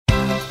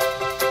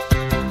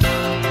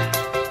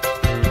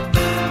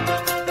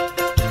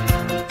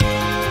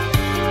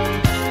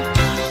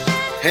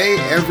Hey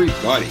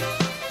everybody,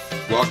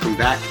 welcome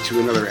back to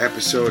another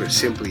episode of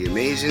Simply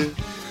Amazin.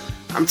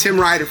 I'm Tim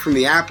Ryder from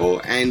the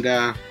Apple,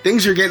 and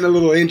things are getting a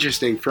little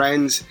interesting,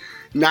 friends.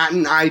 Not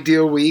an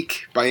ideal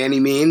week by any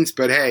means,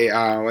 but hey,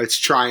 let's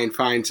try and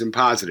find some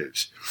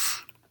positives.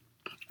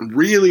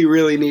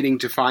 Really needing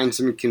to find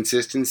some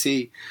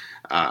consistency.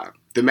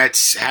 The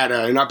Mets had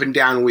an up and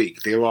down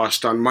week. They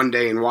lost on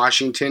Monday in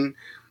Washington.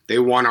 They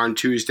won on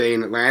Tuesday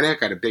in Atlanta.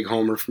 Got a big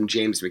homer from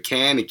James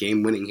McCann, a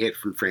game-winning hit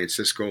from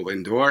Francisco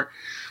Lindor.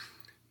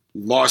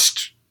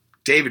 Lost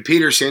David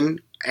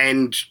Peterson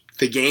and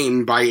the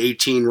game by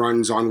 18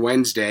 runs on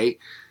Wednesday.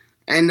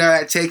 And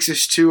that takes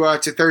us to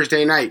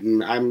Thursday night.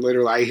 And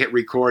I hit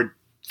record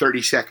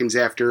 30 seconds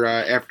after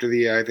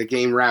the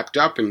game wrapped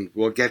up, and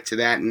we'll get to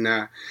that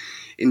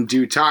in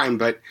due time.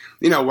 But,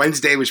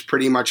 Wednesday was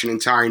pretty much an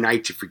entire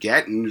night to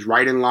forget, and was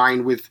right in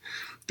line with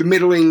the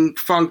middling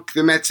funk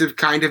the Mets have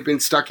kind of been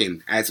stuck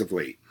in as of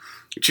late.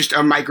 It's just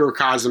a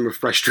microcosm of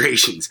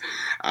frustrations.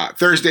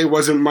 Thursday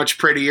wasn't much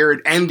prettier.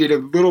 It ended a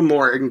little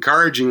more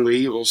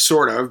encouragingly, well,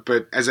 sort of,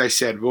 but as I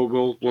said,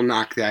 we'll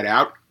knock that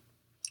out.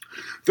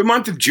 The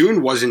month of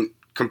June wasn't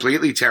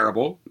completely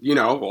terrible,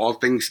 all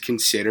things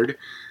considered.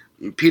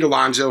 Pete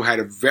Alonso had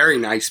a very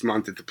nice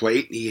month at the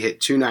plate. He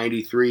hit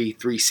 293,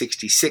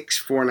 366,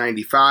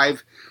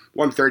 495,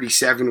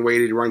 137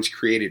 weighted runs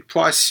created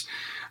plus.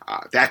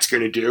 That's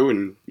going to do,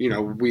 and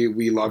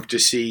we love to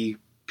see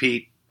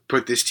Pete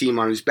put this team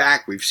on his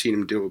back. We've seen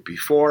him do it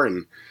before,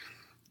 and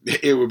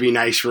it would be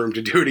nice for him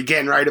to do it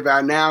again right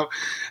about now.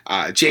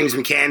 James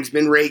McCann's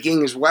been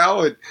raking as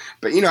well,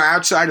 but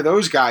outside of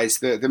those guys,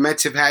 the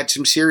Mets have had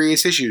some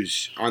serious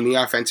issues on the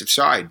offensive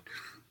side.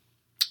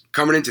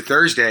 Coming into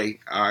Thursday,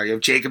 you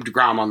have Jacob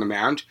deGrom on the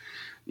mound.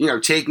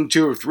 Taking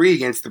 2 of 3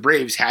 against the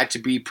Braves had to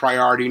be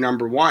priority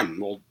number one.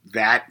 Well,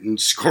 that and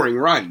scoring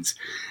runs.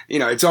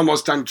 It's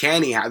almost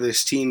uncanny how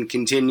this team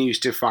continues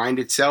to find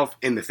itself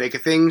in the thick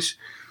of things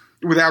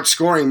without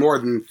scoring more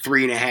than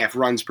 3.5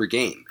 runs per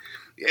game.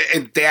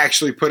 And they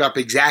actually put up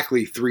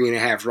exactly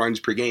 3.5 runs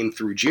per game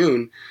through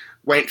June,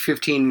 went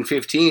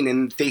 15-15,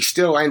 and they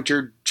still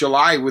entered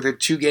July with a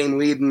 2-game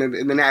lead in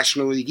the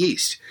National League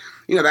East.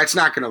 That's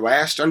not going to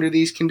last under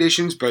these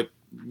conditions, but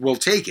we'll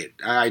take it.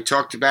 I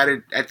talked about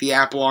it at the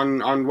Apple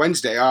on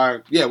Wednesday.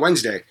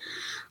 Wednesday.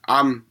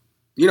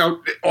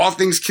 All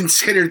things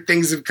considered,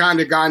 things have kind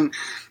of gone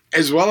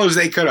as well as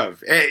they could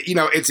have.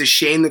 It's a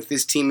shame that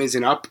this team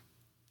isn't up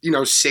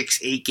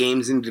 6-8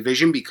 games in the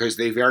division, because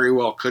they very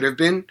well could have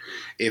been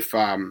if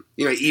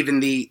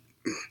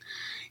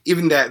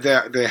even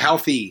the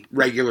healthy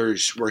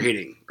regulars were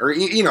hitting, or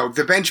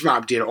the bench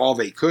mob did all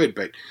they could,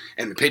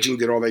 and the pitching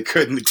did all they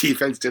could, and the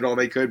defense did all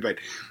they could, but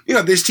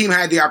this team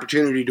had the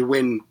opportunity to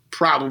win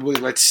probably,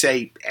 let's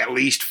say, at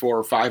least 4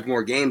 or 5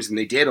 more games than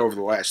they did over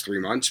the last 3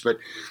 months. But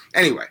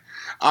anyway,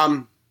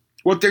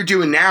 what they're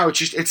doing now,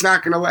 it's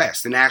not going to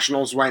last. The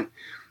Nationals went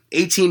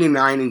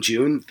 18-9 in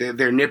June.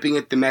 They're nipping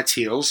at the Mets'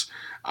 heels.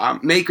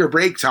 Make or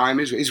break time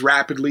is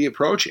rapidly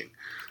approaching.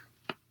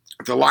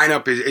 The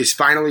lineup is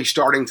finally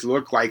starting to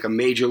look like a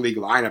major league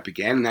lineup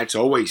again, and that's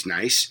always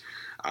nice.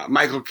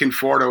 Michael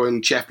Conforto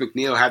and Jeff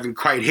McNeil haven't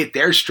quite hit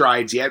their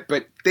strides yet,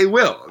 but they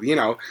will.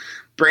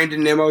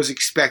 Brandon Nimmo's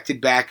expected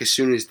back as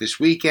soon as this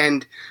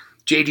weekend.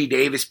 J.D.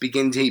 Davis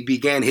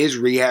began his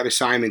rehab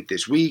assignment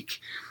this week.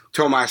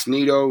 Tomas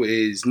Nido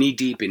is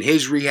knee-deep in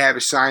his rehab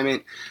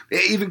assignment.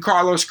 Even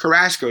Carlos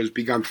Carrasco's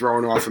begun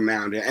throwing off a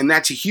mound, and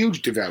that's a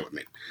huge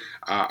development.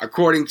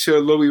 According to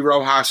Luis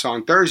Rojas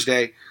on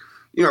Thursday,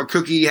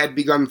 Cookie had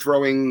begun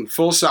throwing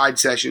full side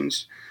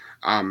sessions.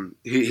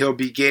 He'll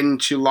begin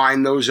to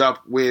line those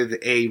up with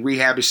a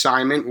rehab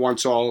assignment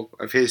once all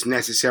of his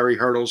necessary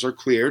hurdles are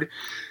cleared.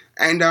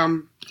 And,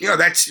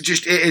 that's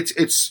just,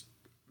 it's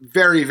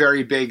very,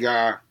 very big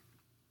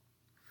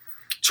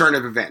turn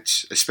of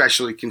events,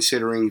 especially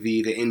considering the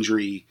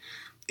injury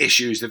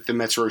issues that the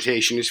Mets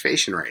rotation is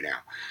facing right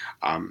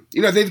now.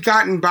 They've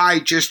gotten by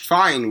just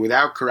fine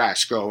without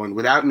Carrasco and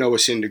without Noah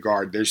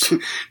Syndergaard. There's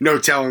no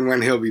telling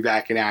when he'll be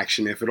back in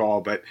action, if at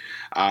all. But,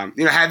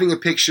 having a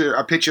pitcher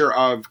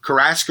of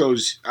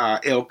Carrasco's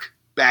ilk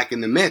back in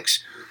the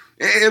mix,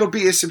 it'll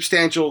be a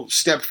substantial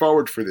step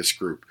forward for this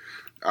group.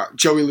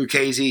 Joey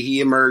Lucchesi, he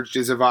emerged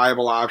as a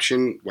viable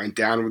option, went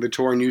down with a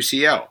torn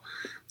UCL.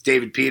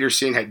 David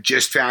Peterson had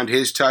just found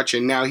his touch,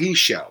 and now he's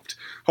shelved.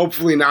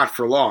 Hopefully not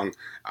for long.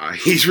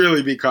 He's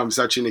really become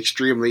such an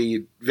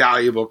extremely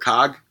valuable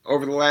cog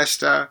over the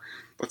last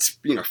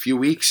few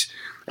weeks.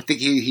 I think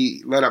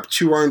he let up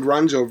 2 earned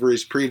runs over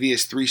his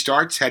previous 3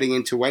 starts heading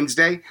into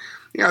Wednesday.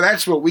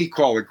 That's what we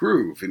call a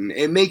groove, and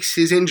it makes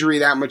his injury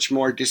that much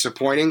more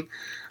disappointing.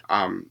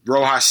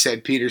 Rojas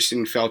said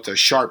Peterson felt a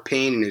sharp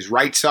pain in his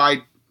right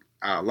side,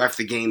 left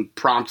the game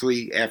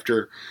promptly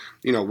after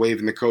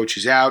waving the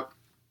coaches out.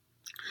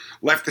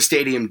 Left the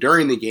stadium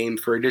during the game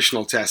for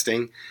additional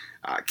testing.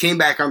 Came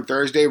back on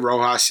Thursday.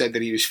 Rojas said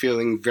that he was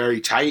feeling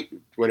very tight,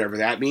 whatever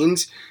that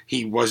means.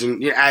 He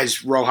wasn't,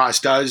 as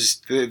Rojas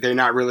does, they're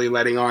not really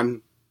letting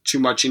on too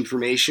much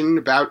information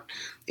about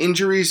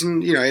injuries,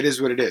 and it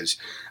is what it is.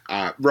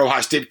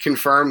 Rojas did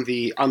confirm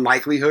the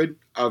unlikelihood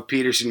of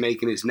Peterson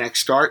making his next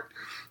start.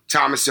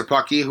 Thomas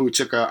Szapucki, who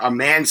took a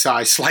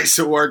man-sized slice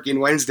of work in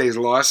Wednesday's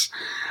loss,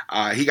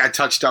 he got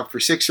touched up for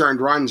 6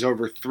 earned runs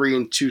over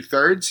 3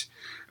 2/3.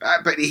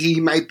 But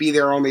he might be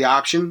their only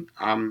option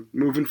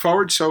moving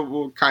forward, so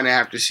we'll kind of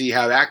have to see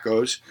how that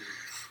goes.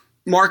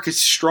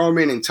 Marcus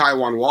Stroman and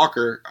Taijuan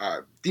Walker,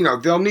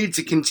 they'll need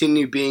to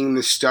continue being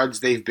the studs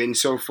they've been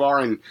so far,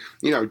 and,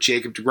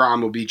 Jacob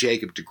deGrom will be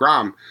Jacob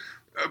deGrom.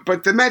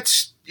 But the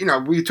Mets,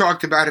 we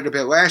talked about it a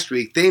bit last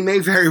week, they may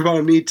very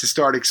well need to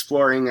start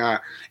exploring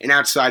an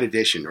outside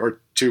addition, or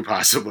 2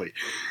 possibly.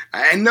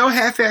 And no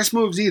half-ass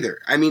moves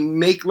either. I mean,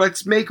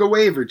 let's make a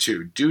wave or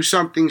 2. Do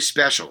something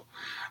special.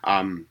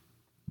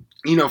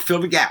 Fill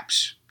the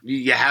gaps.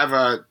 You have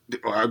a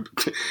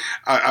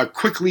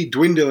quickly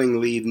dwindling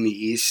lead in the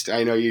East.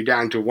 I know you're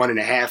down to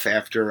 1.5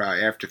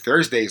 after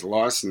Thursday's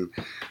loss, and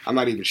I'm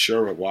not even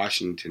sure what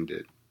Washington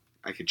did.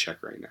 I could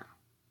check right now.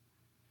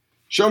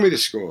 Show me the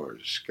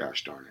scores.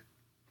 Gosh darn it.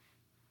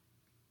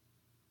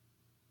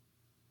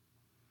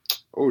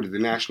 Oh, did the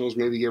Nationals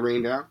maybe get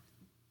rained out?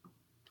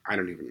 I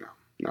don't even know.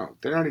 No,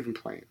 they're not even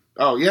playing.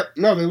 Oh, yep.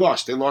 No, they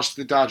lost. They lost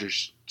to the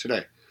Dodgers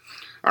today.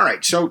 All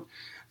right, so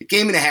a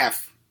game and a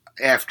half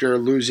after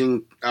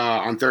losing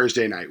on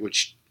Thursday night,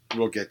 which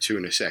we'll get to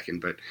in a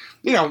second. But,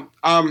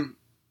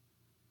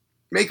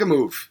 make a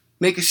move.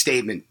 Make a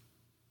statement.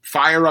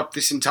 Fire up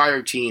this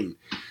entire team.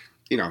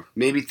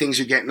 Maybe things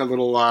are getting a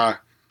little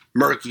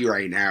murky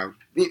right now.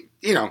 It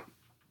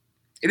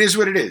is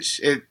what it is.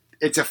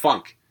 It's a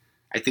funk.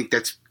 I think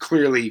that's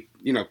clearly,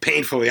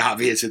 painfully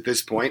obvious at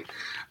this point.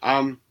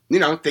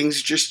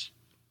 Things just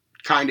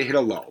kind of hit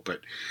a low.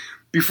 But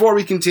before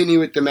we continue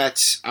with the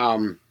Mets,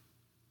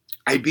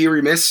 I'd be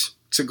remiss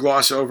to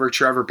gloss over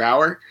Trevor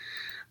Bauer.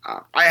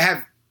 I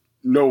have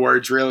no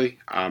words, really.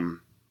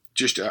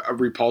 Just a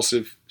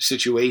repulsive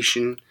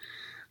situation.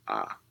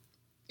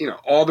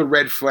 All the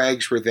red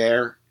flags were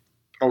there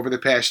over the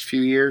past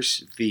few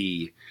years.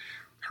 The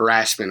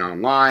harassment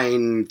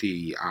online,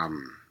 the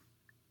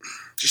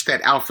just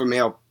that alpha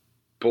male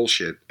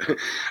bullshit.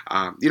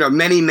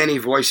 Many, many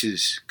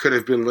voices could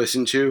have been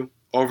listened to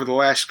over the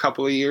last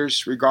couple of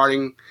years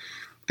regarding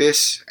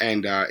this,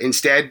 and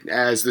instead,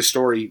 as the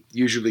story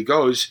usually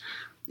goes,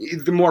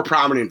 the more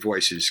prominent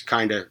voices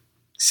kind of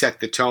set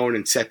the tone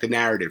and set the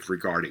narrative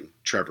regarding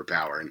Trevor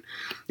Bauer.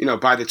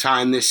 And, by the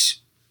time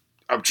this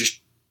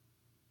just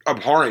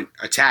abhorrent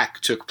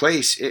attack took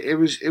place, it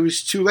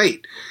was too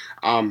late.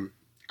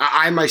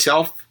 I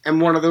myself am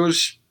one of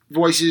those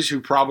voices who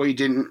probably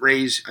didn't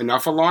raise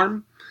enough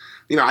alarm.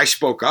 I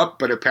spoke up,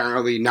 but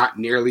apparently not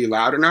nearly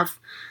loud enough.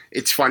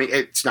 It's funny.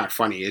 It's not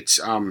funny. It's,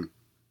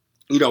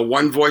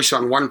 one voice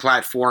on one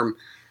platform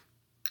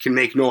can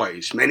make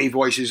noise. Many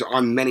voices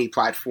on many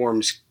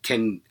platforms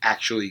can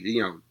actually,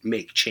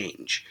 make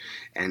change.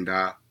 And,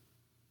 I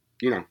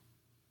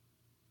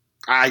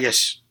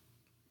guess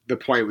the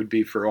point would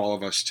be for all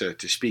of us to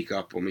speak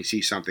up when we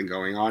see something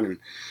going on and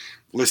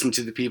listen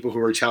to the people who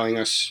are telling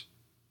us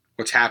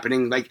what's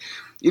happening. Like,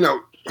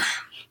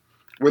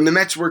 when the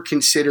Mets were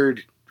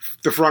considered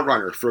the front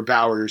runner for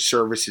Bauer's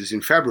services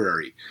in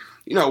February,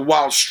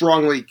 while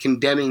strongly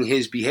condemning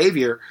his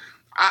behavior,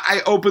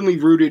 I openly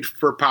rooted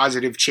for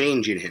positive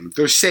change in him,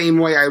 the same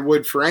way I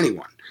would for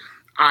anyone.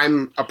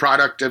 I'm a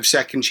product of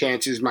second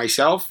chances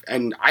myself,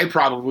 and I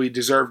probably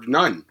deserved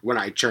none when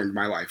I turned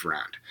my life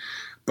around.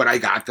 But I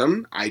got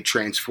them. I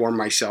transformed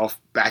myself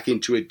back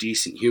into a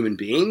decent human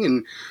being,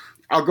 and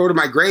I'll go to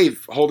my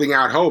grave holding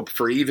out hope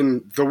for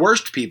even the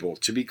worst people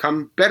to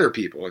become better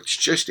people. It's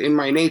just in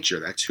my nature.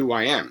 That's who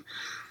I am.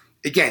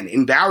 Again,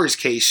 in Bauer's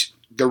case,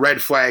 the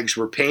red flags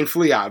were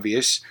painfully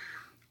obvious.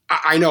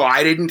 I know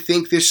I didn't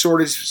think this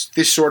sort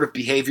of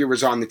behavior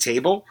was on the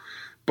table,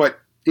 but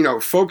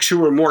folks who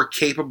were more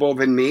capable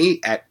than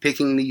me at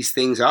picking these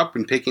things up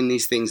and picking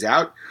these things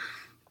out,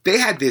 they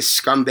had this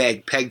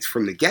scumbag pegged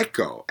from the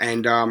get-go.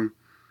 And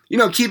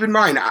keep in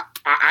mind,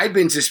 I've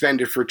been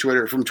suspended from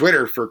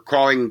Twitter for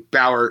calling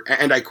Bauer,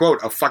 and I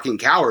quote, a fucking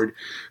coward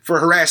for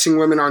harassing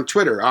women on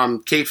Twitter.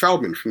 Kate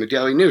Feldman from the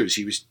Daily News,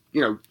 he was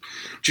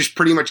just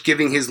pretty much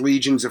giving his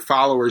legions of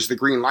followers the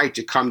green light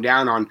to come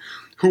down on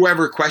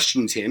whoever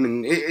questions him.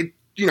 And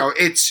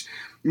it's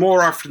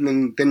more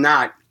often than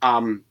not,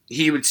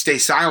 he would stay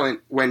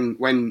silent when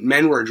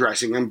men were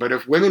addressing him. But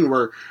if women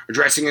were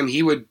addressing him,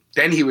 he would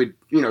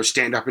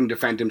stand up and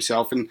defend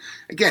himself. And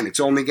again, it's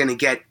only going to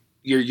get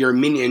your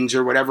minions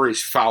or whatever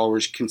his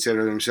followers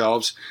consider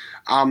themselves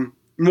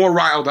more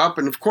riled up.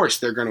 And of course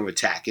they're going to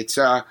attack. It's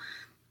a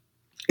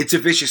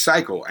vicious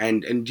cycle.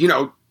 And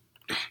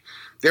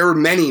there were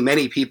many,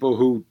 many people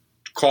who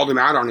called him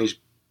out on his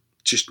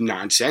just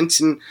nonsense,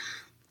 and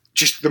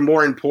just the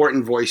more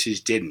important voices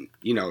didn't.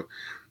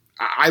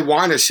 I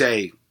want to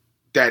say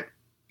that,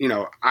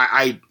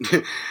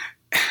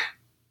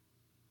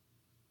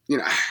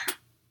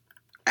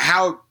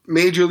 how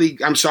Major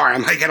League, I'm sorry,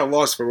 I'm like at a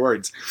loss for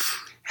words,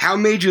 how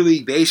Major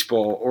League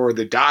Baseball or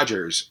the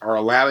Dodgers are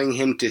allowing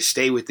him to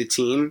stay with the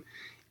team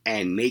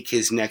and make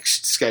his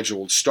next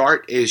scheduled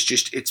start is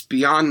just, it's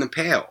beyond the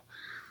pale.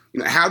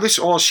 How this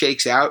all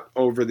shakes out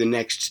over the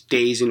next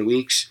days and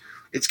weeks,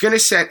 it's going to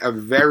set a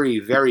very,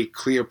 very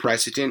clear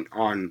precedent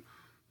on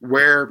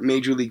where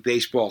Major League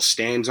Baseball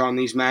stands on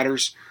these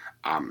matters.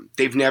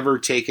 They've never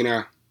taken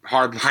a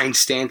hardline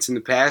stance in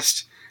the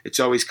past. It's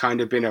always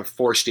kind of been a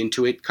forced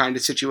into it kind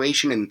of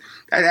situation, and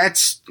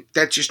that's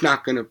just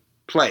not going to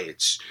play.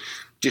 It's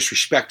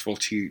disrespectful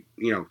to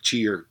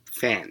your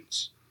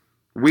fans.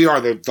 We are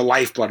the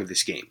lifeblood of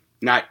this game,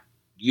 not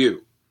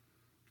you.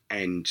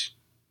 And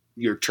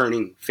you're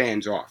turning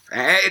fans off.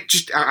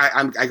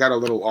 I got a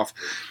little off.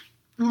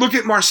 Look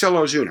at Marcell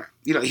Ozuna.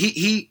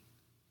 He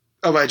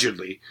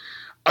allegedly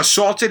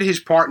assaulted his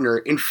partner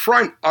in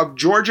front of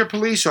Georgia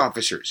police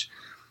officers.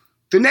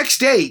 The next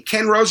day,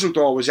 Ken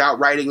Rosenthal was out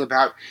writing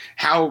about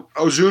how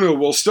Ozuna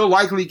will still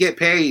likely get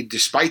paid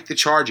despite the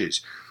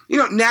charges.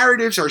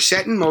 Narratives are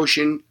set in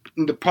motion,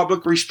 and the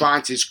public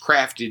response is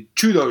crafted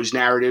to those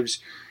narratives,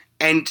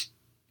 and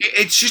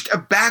it's just a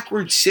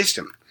backward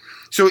system.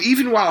 So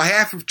even while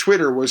half of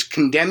Twitter was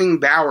condemning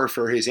Bauer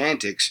for his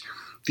antics,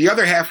 the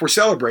other half were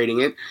celebrating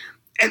it.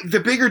 And the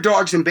bigger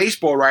dogs in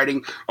baseball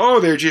writing,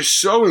 oh, they're just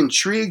so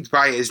intrigued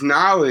by his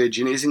knowledge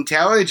and his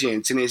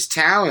intelligence and his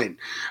talent.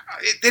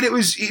 That it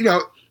was,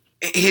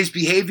 his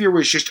behavior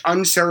was just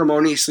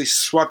unceremoniously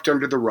swept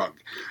under the rug.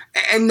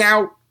 And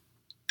now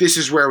this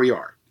is where we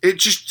are.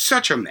 It's just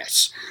such a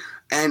mess.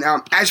 And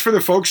as for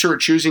the folks who are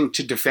choosing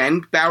to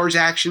defend Bauer's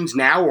actions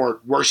now, or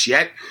worse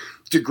yet,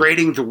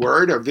 degrading the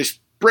word of this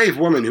brave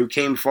woman who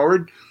came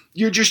forward,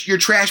 you're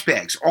trash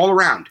bags all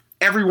around,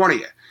 every one of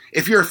you.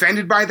 If you're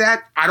offended by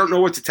that, I don't know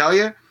what to tell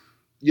you.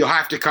 You'll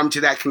have to come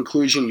to that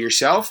conclusion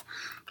yourself.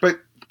 But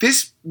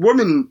this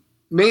woman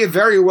may have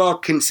very well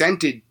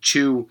consented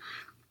to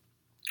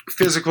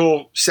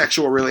physical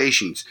sexual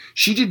relations.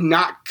 She did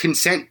not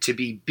consent to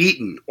be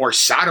beaten or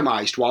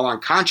sodomized while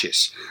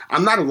unconscious.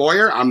 I'm not a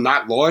lawyer. I'm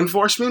not law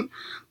enforcement.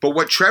 But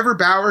what Trevor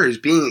Bauer is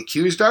being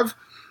accused of,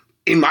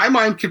 in my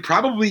mind, could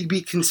probably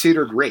be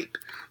considered rape.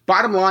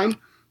 Bottom line,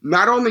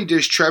 not only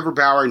does Trevor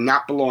Bauer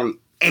not belong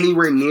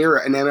anywhere near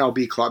an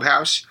MLB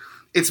clubhouse,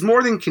 it's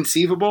more than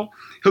conceivable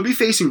he'll be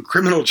facing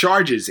criminal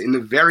charges in the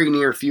very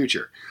near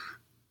future.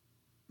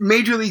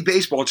 Major League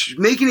Baseball, just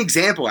make an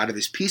example out of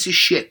this piece of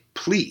shit,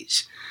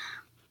 please.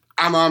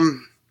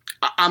 I'm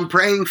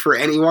praying for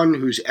anyone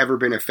who's ever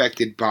been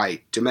affected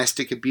by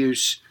domestic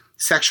abuse,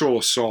 sexual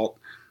assault,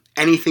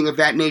 anything of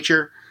that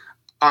nature.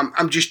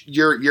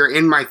 You're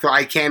in my thought.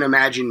 I can't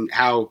imagine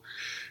how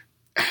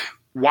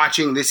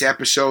watching this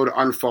episode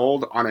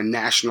unfold on a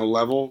national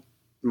level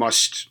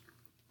must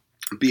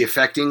be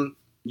affecting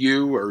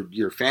you or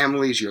your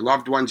families, your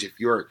loved ones. If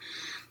you're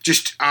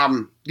just,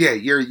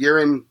 you're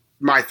in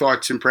my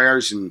thoughts and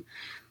prayers, and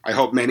I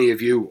hope many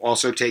of you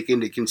also take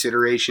into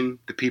consideration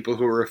the people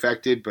who are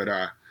affected. But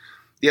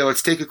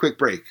let's take a quick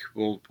break.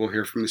 We'll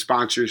hear from the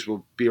sponsors.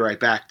 We'll be right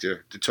back to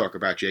talk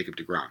about Jacob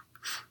deGrom.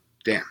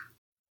 Damn.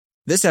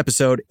 This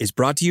episode is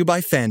brought to you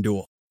by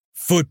FanDuel.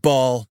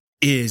 Football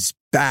is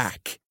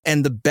back,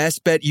 and the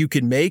best bet you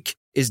can make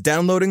is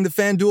downloading the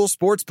FanDuel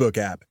Sportsbook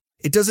app.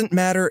 It doesn't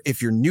matter if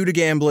you're new to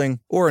gambling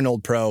or an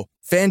old pro,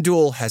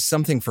 FanDuel has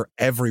something for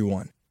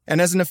everyone.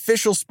 And as an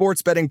official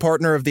sports betting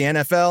partner of the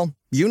NFL,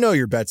 you know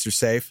your bets are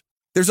safe.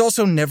 There's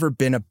also never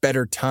been a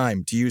better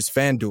time to use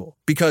FanDuel,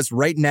 because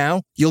right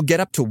now, you'll get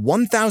up to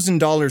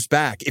 $1,000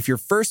 back if your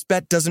first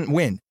bet doesn't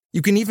win.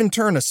 You can even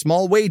turn a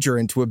small wager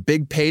into a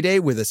big payday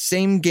with a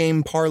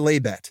same-game parlay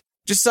bet.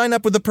 Just sign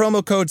up with the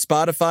promo code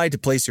Spotify to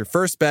place your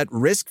first bet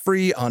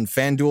risk-free on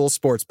FanDuel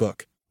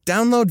Sportsbook.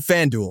 Download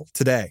FanDuel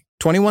today.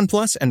 21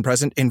 plus and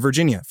present in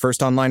Virginia.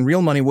 First online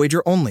real money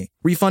wager only.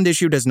 Refund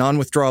issued as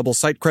non-withdrawable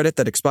site credit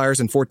that expires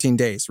in 14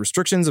 days.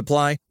 Restrictions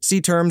apply.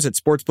 See terms at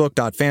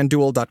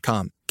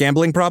sportsbook.fanduel.com.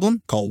 Gambling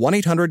problem? Call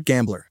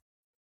 1-800-GAMBLER.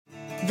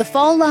 The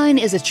Fall Line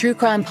is a true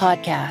crime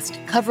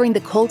podcast covering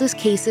the coldest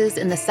cases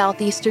in the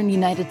southeastern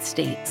United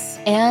States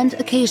and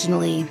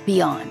occasionally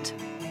beyond.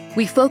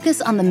 We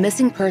focus on the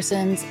missing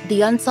persons,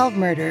 the unsolved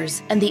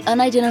murders, and the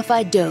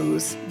unidentified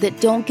does that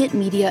don't get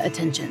media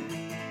attention.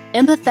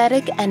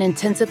 Empathetic and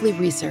intensively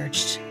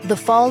researched, The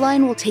Fall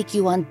Line will take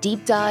you on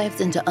deep dives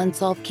into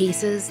unsolved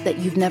cases that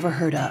you've never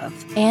heard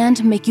of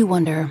and make you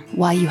wonder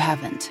why you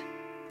haven't.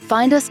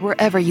 Find us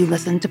wherever you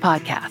listen to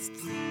podcasts.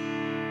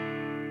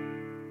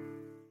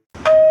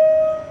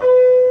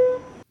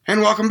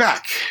 And welcome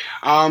back.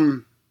 I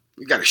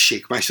got to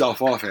shake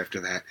myself off after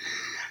that.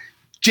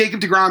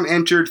 Jacob deGrom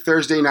entered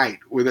Thursday night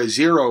with a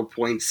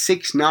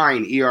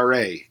 0.69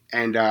 ERA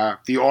and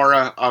the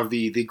aura of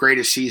the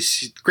greatest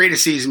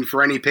season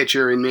for any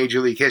pitcher in Major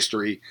League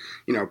history,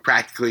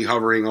 practically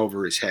hovering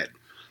over his head.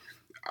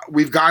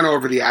 We've gone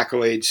over the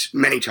accolades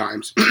many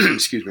times.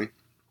 Excuse me.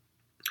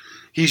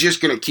 He's just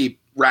going to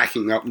keep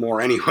racking up more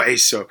anyway,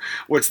 so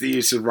what's the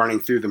use of running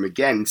through them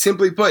again?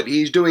 Simply put,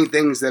 he's doing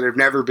things that have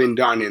never been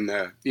done in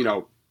the,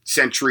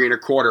 century and a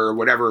quarter or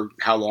whatever,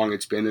 how long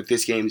it's been that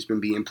this game's been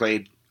being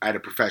played at a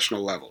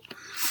professional level.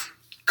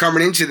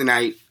 Coming into the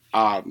night,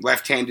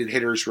 left-handed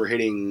hitters were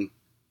hitting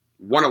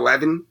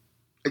 111,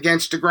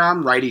 against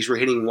DeGrom. Righties were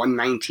hitting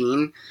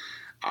 119.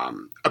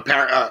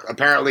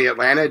 Apparently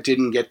Atlanta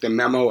didn't get the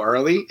memo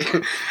early.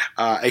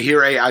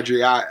 Ahire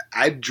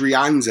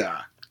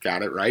Adrianza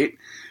got it right.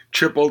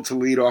 Tripled to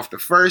lead off the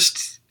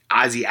first.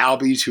 Ozzie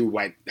Albies, who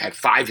had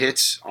 5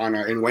 hits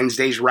in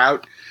Wednesday's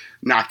route,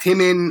 knocked him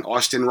in.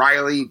 Austin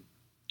Riley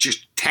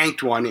just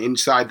tanked one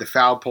inside the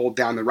foul pole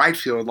down the right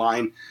field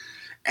line.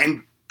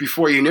 And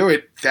before you knew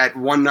it, that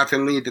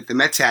 1-0 lead that the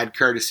Mets had,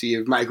 courtesy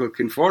of Michael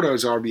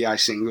Conforto's RBI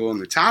single in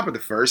the top of the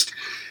first,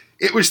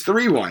 it was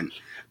 3-1.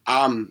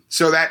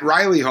 So that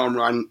Riley home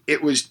run,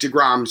 it was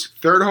DeGrom's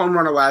 3rd home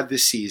run allowed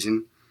this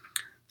season.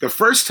 The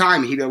first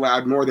time he'd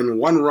allowed more than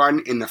 1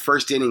 run in the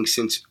first inning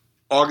since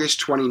August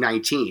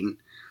 2019.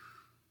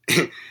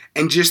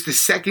 And just the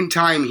 2nd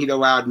time he'd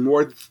allowed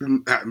more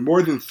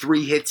than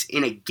 3 hits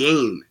in a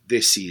game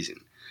this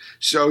season.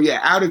 So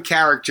yeah, out of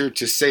character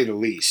to say the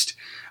least.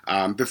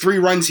 The 3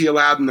 runs he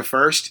allowed in the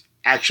first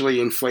actually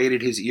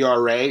inflated his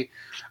ERA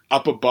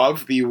up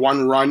above the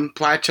 1-run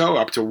plateau,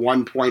 up to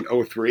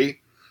 1.03.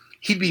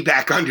 He'd be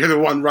back under the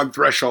 1-run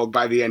threshold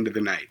by the end of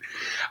the night.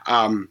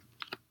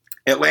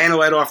 Atlanta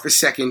led off the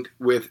second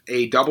with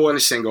a double and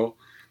a single.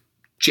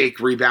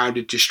 Jake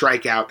rebounded to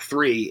strike out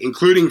 3,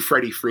 including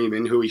Freddie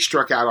Freeman, who he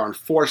struck out on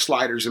 4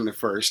 sliders in the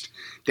first,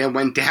 then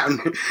went down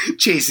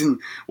chasing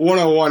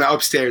 101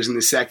 upstairs in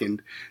the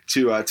second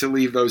to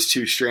leave those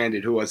 2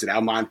 stranded. Who was it?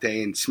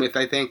 Almonte and Smith,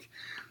 I think.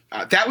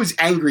 That was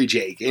angry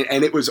Jake,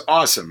 and it was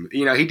awesome.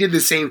 You know, he did the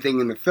same thing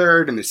in the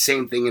third and the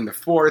same thing in the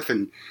fourth,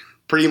 and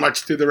pretty much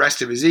through the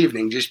rest of his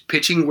evening, just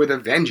pitching with a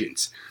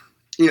vengeance.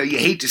 You know, you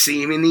hate to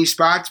see him in these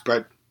spots,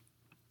 but,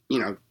 you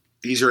know,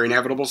 these are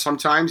inevitable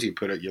sometimes. You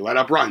let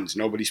up runs.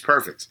 Nobody's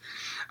perfect.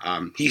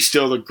 He's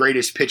still the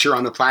greatest pitcher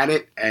on the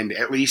planet, and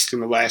at least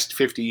in the last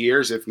 50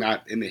 years, if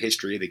not in the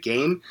history of the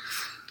game.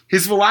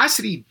 His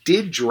velocity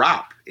did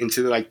drop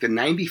into the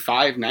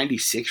 95,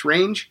 96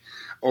 range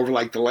over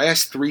the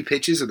last 3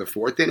 pitches of the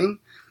 4th inning,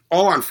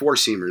 all on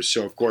 4-seamers.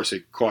 So, of course,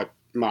 it caught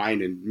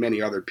mine and many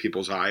other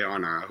people's eye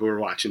on who were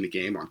watching the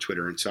game on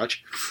Twitter and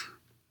such.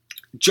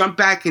 Jumped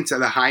back into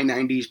the high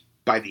 90s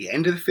by the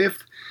end of the 5th.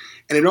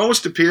 And it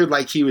almost appeared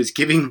like he was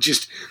doing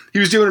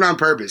it on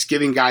purpose,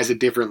 giving guys a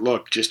different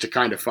look just to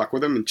kind of fuck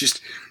with them. And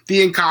just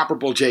the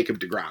incomparable Jacob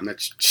DeGrom.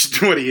 That's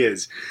just what he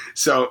is.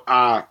 So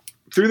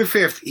through the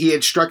 5th, he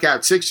had struck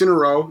out 6 in a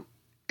row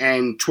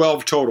and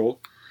 12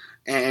 total,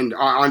 and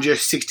on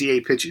just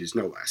 68 pitches,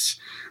 no less.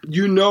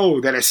 You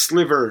know that a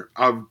sliver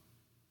of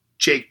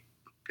Jake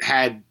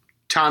had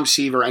Tom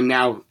Seaver and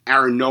now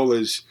Aaron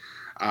Nola's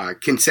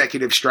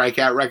consecutive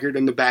strikeout record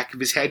in the back of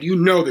his head. You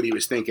know that he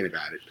was thinking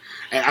about it.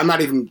 And I'm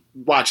not even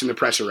watching the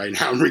presser right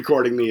now. I'm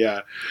recording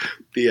the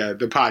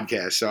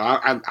podcast, so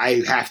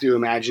I have to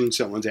imagine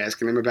someone's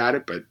asking him about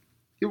it. But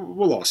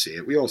we'll all see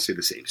it. We all see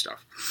the same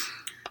stuff.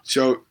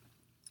 So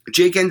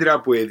Jake ended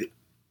up with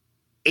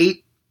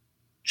 8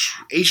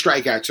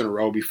 strikeouts in a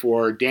row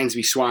before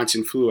Dansby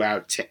Swanson flew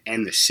out to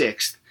end the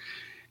 6th,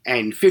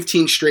 and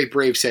 15 straight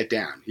Braves set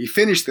down. He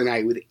finished the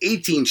night with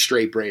 18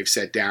 straight Braves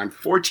set down,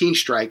 14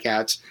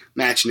 strikeouts,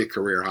 matching a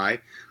career high,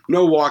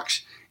 no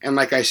walks, and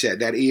like I said,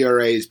 that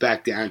ERA is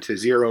back down to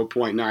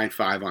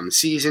 0.95 on the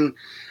season.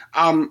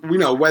 We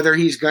know whether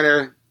he's going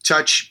to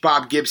touch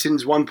Bob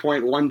Gibson's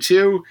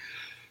 1.12,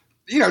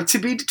 to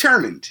be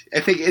determined. I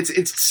think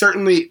it's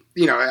certainly,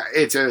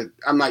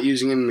 I'm not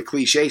using it in the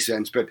cliche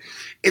sense, but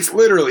it's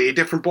literally a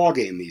different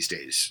ballgame these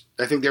days.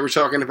 I think they were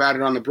talking about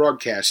it on the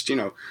broadcast.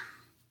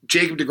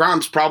 Jacob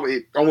DeGrom's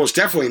probably almost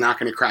definitely not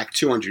going to crack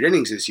 200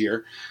 innings this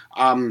year.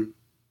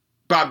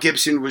 Bob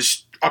Gibson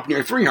was up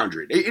near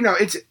 300.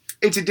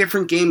 It's a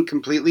different game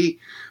completely,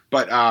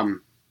 but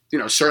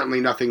certainly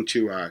nothing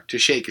to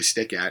shake a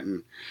stick at.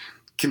 And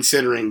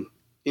considering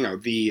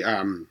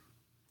the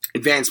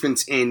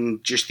advancements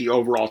in just the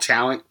overall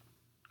talent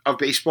of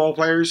baseball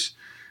players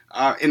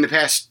in the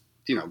past,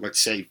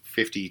 let's say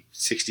 50,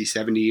 60,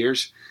 70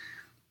 years,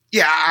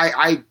 yeah,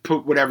 I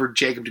put whatever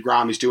Jacob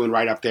DeGrom is doing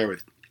right up there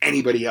with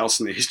anybody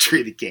else in the history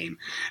of the game.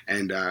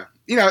 And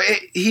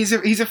he's a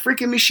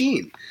freaking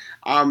machine.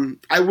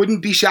 I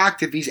wouldn't be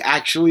shocked if he's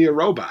actually a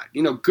robot.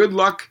 Good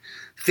luck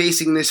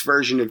facing this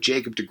version of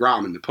Jacob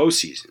DeGrom in the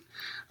postseason.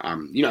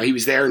 He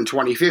was there in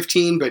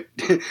 2015, but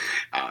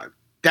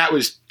that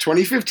was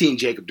 2015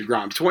 Jacob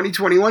DeGrom.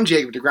 2021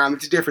 Jacob DeGrom,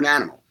 it's a different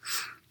animal.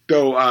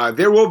 Though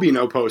there will be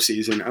no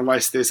postseason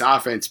unless this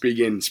offense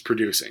begins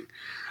producing.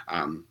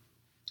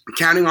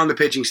 Counting on the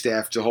pitching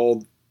staff to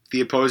hold the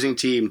opposing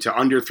team to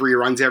under 3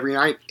 runs every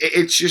night,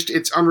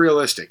 it's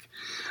unrealistic.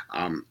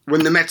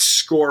 When the Mets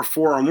score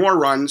 4 or more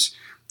runs,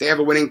 they have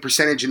a winning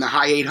percentage in the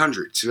high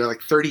 800s. So they're like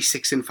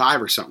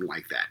 36-5 or something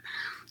like that.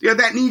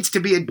 That needs to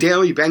be a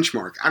daily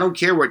benchmark. I don't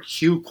care what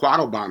Hugh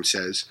Quattlebaum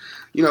says.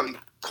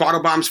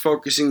 Quattlebaum's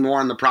focusing more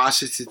on the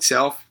process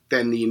itself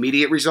than the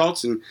immediate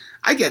results, and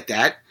I get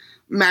that.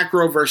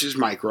 Macro versus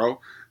micro.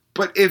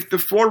 But if the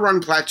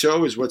 4-run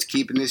plateau is what's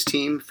keeping this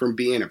team from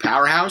being a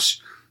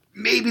powerhouse,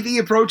 maybe the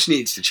approach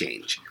needs to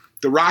change.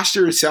 The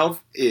roster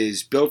itself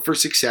is built for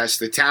success.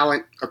 The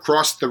talent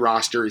across the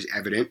roster is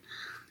evident.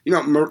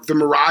 the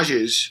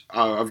mirages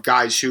of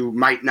guys who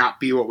might not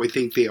be what we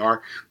think they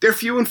are, they're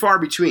few and far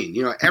between.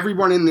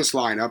 Everyone in this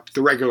lineup,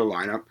 the regular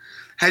lineup,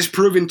 has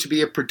proven to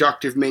be a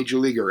productive major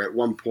leaguer at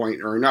one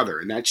point or another,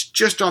 and that's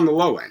just on the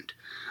low end.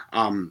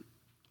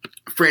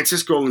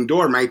 Francisco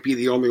Lindor might be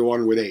the only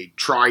one with a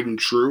tried and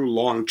true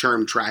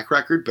long-term track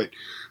record, but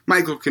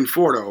Michael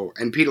Conforto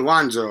and Pete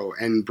Alonso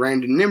and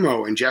Brandon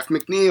Nimmo and Jeff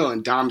McNeil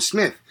and Dom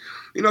Smith,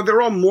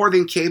 they're all more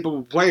than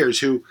capable players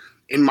who,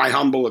 in my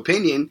humble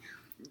opinion,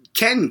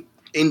 can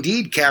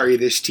indeed carry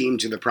this team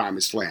to the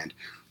promised land.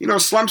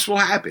 Slumps will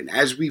happen,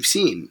 as we've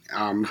seen.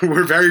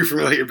 We're very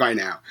familiar by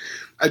now.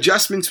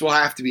 Adjustments will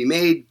have to be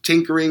made.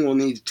 Tinkering will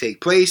need to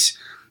take place.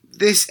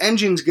 This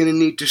engine's going to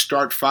need to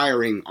start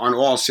firing on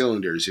all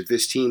cylinders if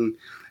this team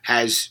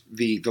has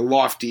the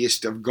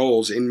loftiest of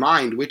goals in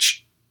mind,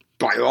 which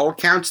by all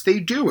accounts they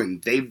do,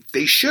 and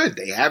they should.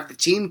 They have the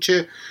team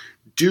to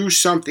do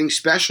something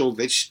special.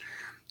 This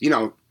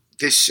 80%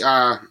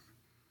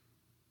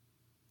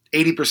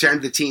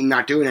 of the team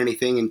not doing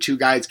anything and two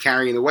guys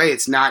carrying the way,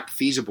 it's not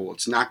feasible.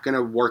 It's not going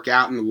to work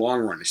out in the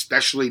long run,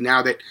 especially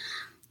now that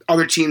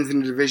other teams in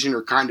the division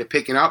are kind of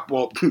picking up.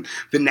 Well,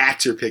 the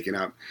Nats are picking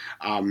up.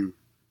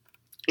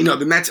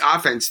 The Mets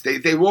offense,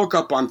 they woke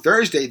up on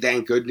Thursday,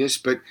 thank goodness,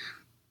 but,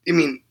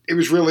 it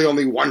was really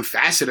only one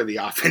facet of the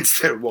offense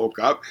that woke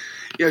up.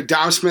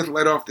 Dom Smith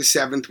led off the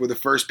seventh with a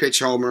first pitch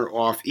homer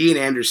off Ian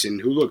Anderson,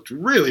 who looked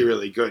really,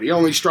 really good. He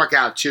only struck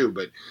out two,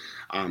 but,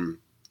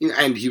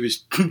 and he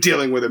was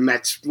dealing with a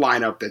Mets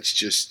lineup that's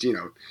just,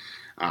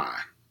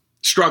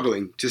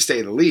 struggling to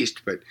say the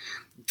least, but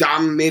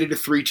Dom made it a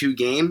 3-2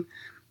 game.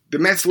 The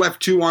Mets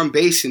left two on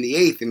base in the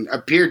eighth and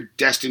appeared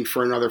destined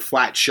for another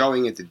flat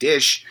showing at the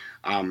dish.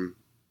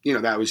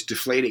 That was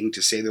deflating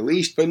to say the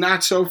least, but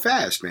not so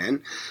fast,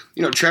 man.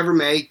 Trevor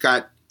May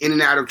got in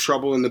and out of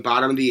trouble in the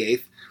bottom of the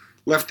eighth,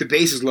 left the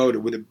bases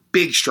loaded with a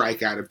big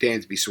strikeout of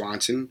Dansby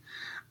Swanson.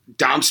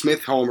 Dom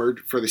Smith homered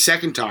for the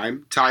second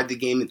time, tied the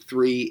game at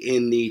 3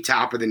 in the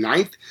top of the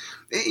ninth.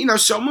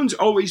 Someone's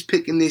always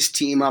picking this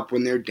team up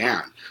when they're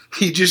down.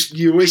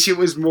 You wish it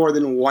was more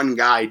than one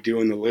guy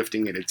doing the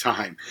lifting at a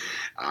time.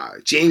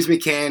 James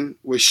McCann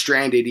was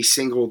stranded. He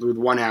singled with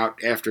one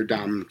out after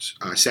Dom's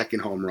second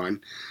home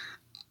run.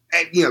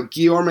 And,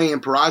 Guillorme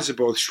and Peraza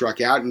both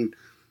struck out. And,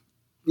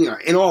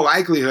 in all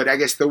likelihood, I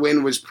guess the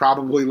win was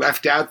probably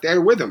left out there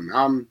with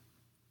him.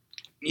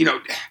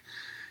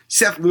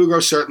 Seth Lugo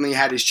certainly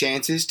had his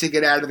chances to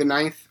get out of the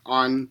ninth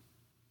on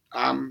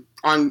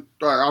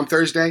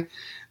Thursday.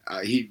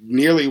 He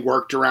nearly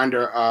worked around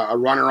a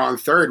runner on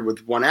third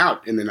with one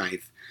out in the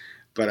ninth.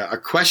 But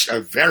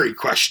a very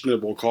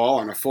questionable call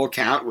on a full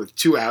count with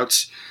 2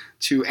 outs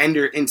to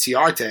Ender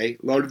Inciarte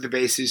loaded the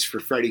bases for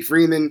Freddie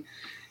Freeman.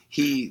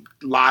 He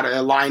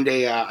lined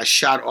a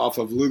shot off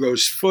of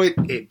Lugo's foot.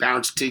 It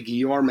bounced to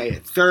Guillorme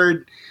at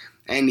third,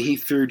 and he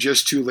threw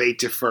just too late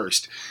to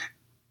first.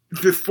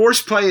 The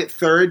force play at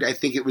third, I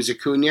think it was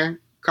Acuna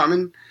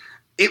coming.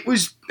 It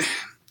was,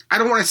 I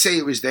don't want to say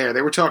it was there.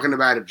 They were talking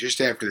about it just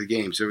after the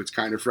game, so it's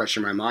kind of fresh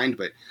in my mind.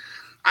 But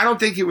I don't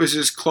think it was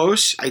as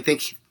close. I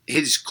think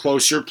his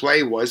closer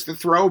play was the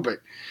throw. But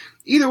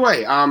either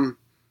way,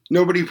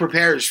 nobody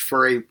prepares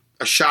for a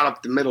shot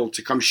up the middle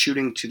to come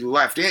shooting to the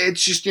left.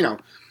 It's just,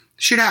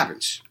 shit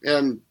happens.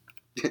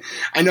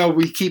 I know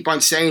we keep on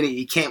saying it,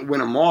 you can't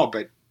win them all,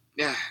 but,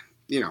 yeah,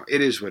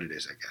 it is what it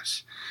is, I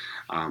guess.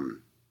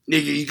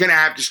 You're going to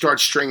have to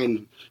start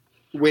stringing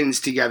wins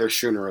together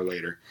sooner or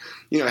later.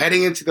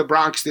 Heading into the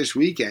Bronx this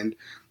weekend,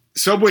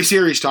 Subway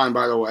Series time,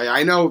 by the way.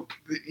 I know,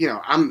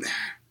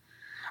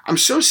 I'm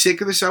so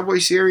sick of the Subway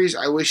Series.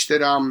 I wish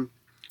that,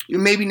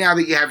 maybe now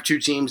that you have two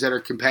teams that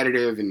are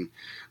competitive and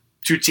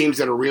two teams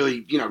that are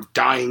really,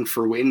 dying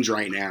for wins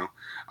right now,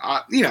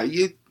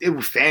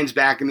 with fans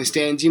back in the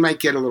stands, you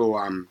might get a little,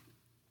 a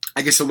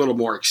little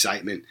more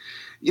excitement.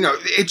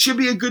 It should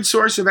be a good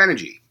source of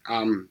energy.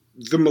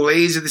 The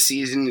malaise of the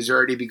season has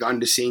already begun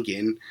to sink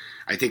in.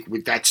 I think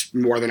that's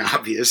more than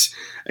obvious.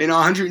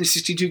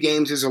 162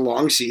 games is a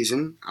long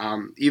season,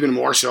 even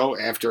more so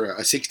after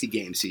a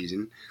 60-game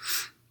season.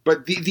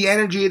 But the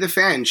energy of the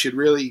fans should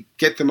really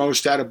get the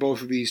most out of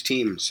both of these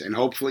teams, and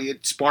hopefully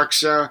it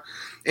sparks an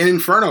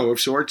inferno of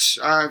sorts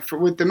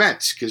with the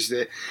Mets, because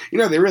they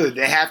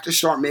have to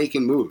start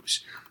making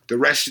moves. The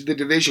rest of the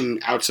division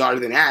outside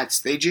of the Nats,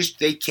 they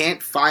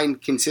can't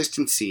find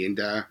consistency, and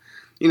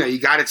you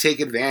got to take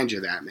advantage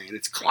of that, man.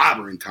 It's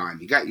clobbering time.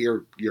 You got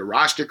your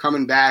roster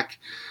coming back.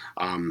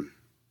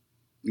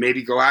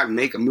 Maybe go out and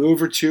make a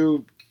move or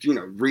two.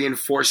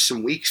 Reinforce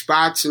some weak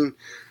spots and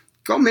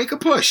go make a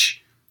push.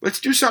 Let's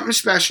do something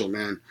special,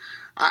 man.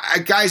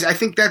 Guys, I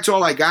think that's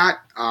all I got.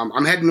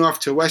 I'm heading off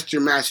to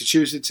Western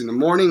Massachusetts in the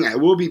morning. I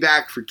will be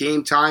back for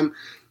game time.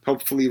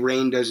 Hopefully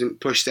rain doesn't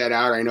push that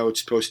out. I know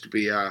it's supposed to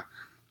be a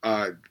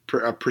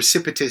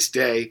precipitous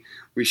day.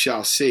 We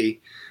shall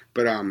see.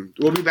 But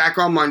we'll be back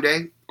on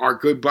Monday. Our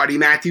good buddy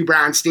Matthew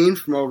Brownstein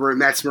from over at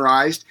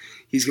Metsmerized,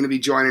 he's going to be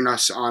joining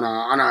us on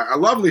a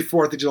lovely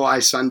 4th of July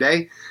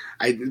Sunday.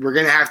 We're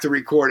going to have to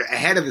record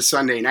ahead of the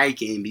Sunday night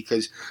game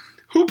because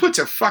Who puts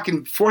a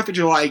fucking 4th of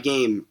July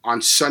game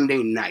on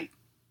Sunday night?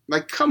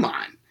 Like, come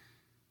on.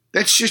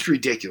 That's just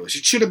ridiculous.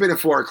 It should have been a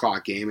 4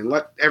 o'clock game and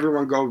let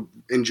everyone go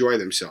enjoy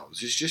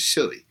themselves. It's just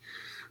silly.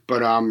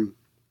 But,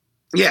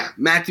 yeah,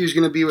 Matthew's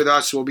going to be with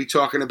us. We'll be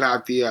talking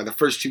about the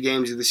first 2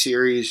 games of the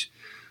series,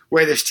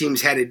 where this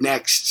team's headed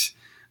next.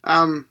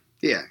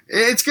 Yeah,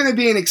 it's going to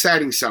be an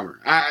exciting summer.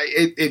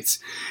 It's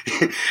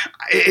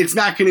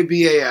not going to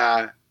be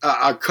a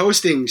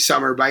coasting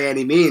summer by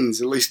any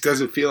means. At least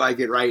doesn't feel like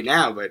it right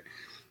now. But,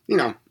 you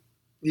know,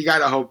 you got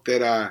to hope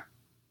that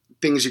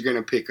things are going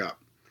to pick up.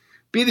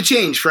 Be the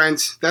change,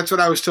 friends. That's what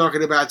I was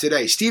talking about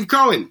today. Steve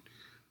Cohen,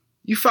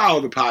 you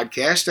follow the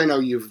podcast. I know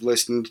you've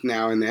listened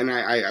now and then,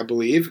 I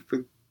believe. I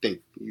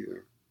think,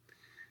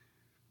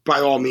 by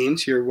all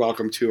means, you're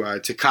welcome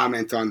to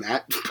comment on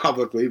that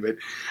publicly. But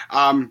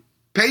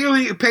pay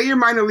your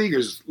minor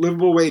leaguers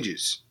livable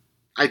wages.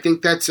 I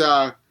think that's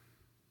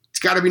it's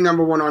got to be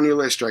number one on your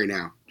list right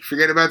now.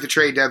 Forget about the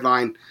trade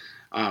deadline.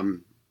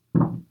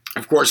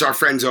 Of course, our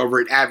friends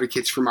over at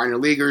Advocates for Minor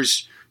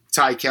Leaguers,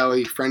 Ty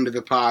Kelly, friend of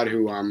the pod,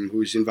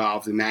 who's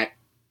involved in that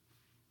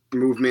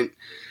movement.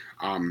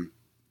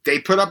 They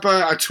put up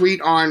a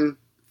tweet on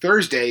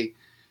Thursday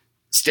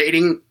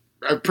stating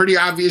a pretty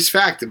obvious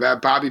fact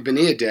about Bobby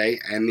Bonilla Day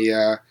and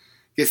the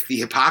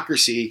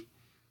hypocrisy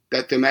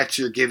that the Mets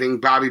are giving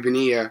Bobby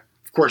Bonilla.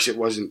 Of course, it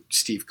wasn't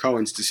Steve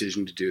Cohen's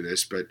decision to do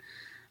this, but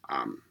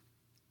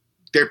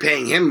they're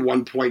paying him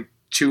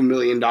 $1.2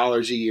 million a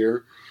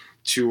year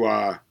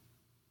to,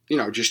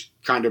 just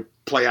kind of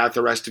play out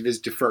the rest of his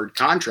deferred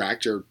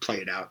contract, or play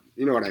it out.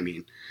 You know what I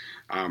mean?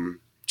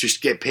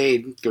 Just get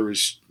paid through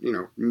his,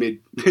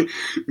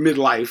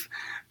 midlife.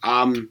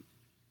 And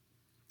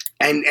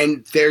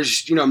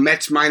there's,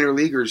 Mets minor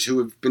leaguers who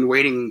have been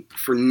waiting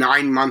for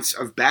 9 months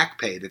of back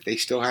pay that they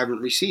still haven't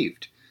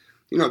received.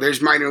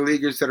 There's minor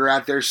leaguers that are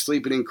out there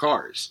sleeping in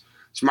cars.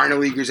 There's minor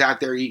leaguers out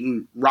there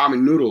eating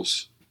ramen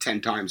noodles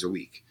 10 times a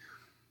week.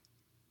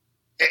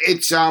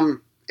 It's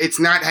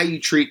not how you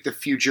treat the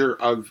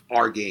future of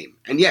our game.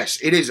 And yes,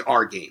 it is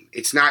our game.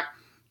 It's not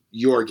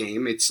your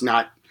game. It's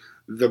not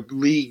the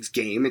league's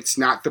game. It's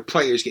not the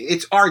players' game.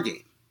 It's our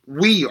game.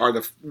 We are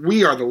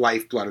the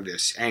lifeblood of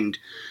this, and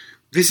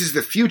this is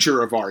the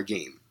future of our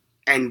game.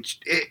 And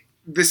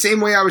the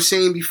same way I was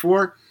saying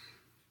before,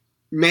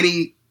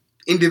 many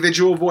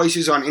individual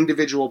voices on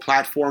individual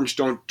platforms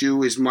don't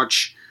do as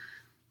much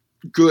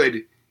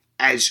good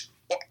as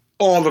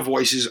all the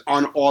voices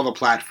on all the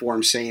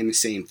platforms saying the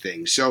same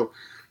thing. So,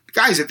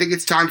 guys, I think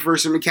it's time for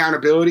some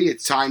accountability.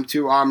 It's time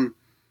to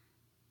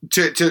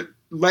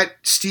let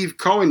Steve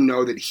Cohen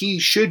know that he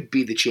should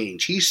be the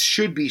change. He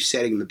should be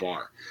setting the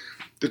bar.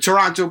 The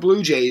Toronto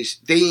Blue Jays,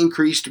 they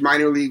increased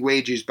minor league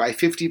wages by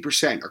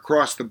 50%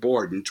 across the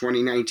board in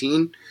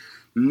 2019.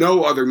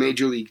 No other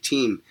major league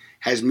team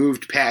has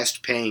moved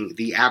past paying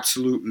the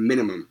absolute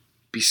minimum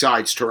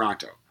besides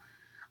Toronto.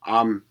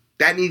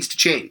 That needs to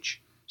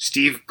change.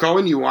 Steve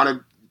Cohen, you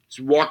want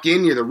to walk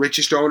in, you're the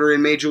richest owner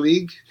in Major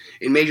League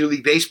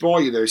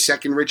Baseball. You're the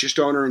second richest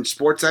owner in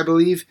sports, I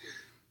believe.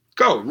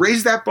 Go,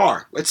 raise that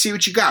bar. Let's see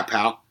what you got,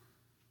 pal.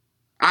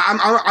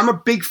 I'm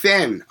a big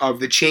fan of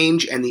the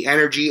change and the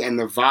energy and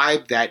the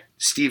vibe that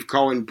Steve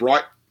Cohen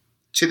brought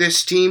to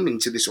this team and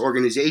to this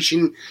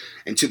organization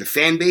and to the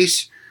fan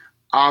base.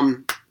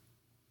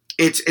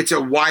 It's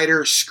a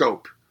wider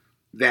scope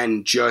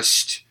than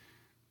just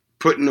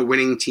putting a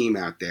winning team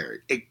out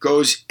there. It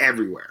goes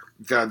everywhere.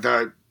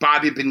 The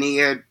Bobby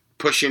Bonilla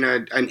pushing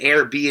an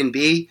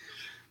Airbnb,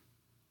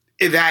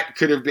 that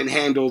could have been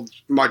handled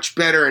much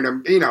better.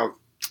 And,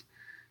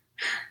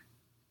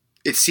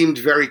 it seemed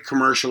very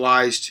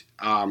commercialized.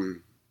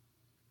 And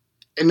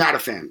not a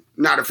fan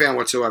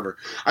whatsoever.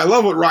 I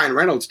love what Ryan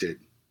Reynolds did.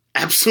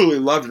 Absolutely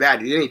loved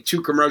that. He did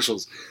 2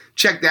 commercials.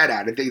 Check that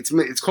out. I think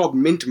it's called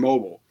Mint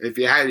Mobile. If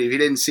you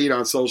didn't see it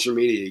on social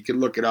media, you can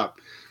look it up.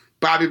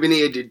 Bobby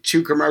Bonilla did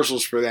 2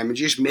 commercials for them and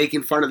just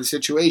making fun of the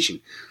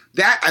situation.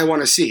 That I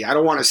want to see. I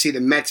don't want to see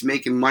the Mets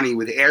making money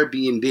with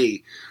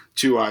Airbnb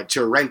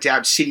to rent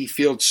out Citi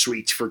Field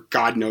suites for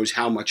God knows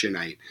how much a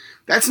night.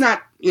 That's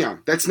not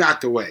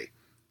the way.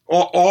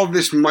 All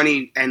this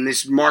money and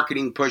this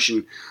marketing push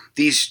and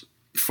these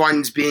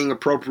funds being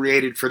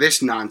appropriated for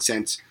this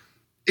nonsense,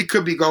 it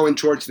could be going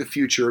towards the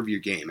future of your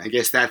game. I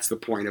guess that's the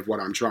point of what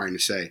I'm trying to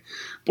say.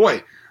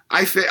 Boy,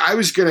 I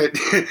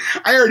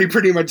already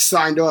pretty much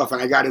signed off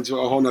and I got into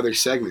a whole nother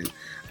segment.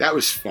 That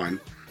was fun.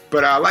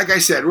 But like I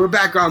said, we're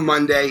back on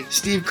Monday.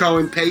 Steve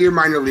Cohen, pay your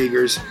minor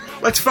leaguers.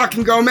 Let's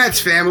fucking go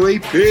Mets, family.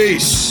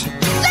 Peace.